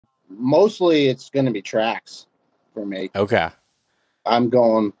Mostly it's going to be tracks for me. Okay. I'm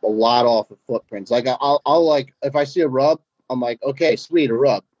going a lot off of footprints. Like I'll like if I see a rub, I'm like, okay, sweet, a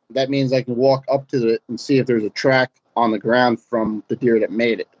rub. That means I can walk up to it and see if there's a track on the ground from the deer that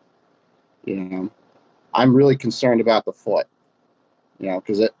made it. You know, I'm really concerned about the foot. You know,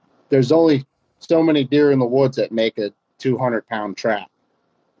 because there's only so many deer in the woods that make a 200-pound track.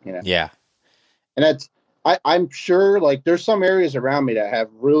 You know, Yeah. and I'm sure like there's some areas around me that have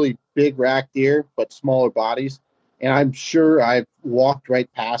really big rack deer but smaller bodies, and I'm sure I've walked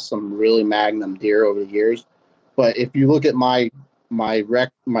right past some really magnum deer over the years. But if you look at my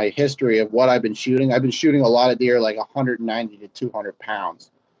history of what I've been shooting a lot of deer like 190 to 200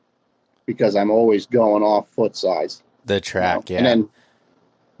 pounds because I'm always going off foot size, The you know. track, And yeah. then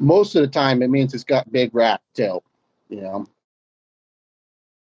most of the time it means it's got big rack too, you know.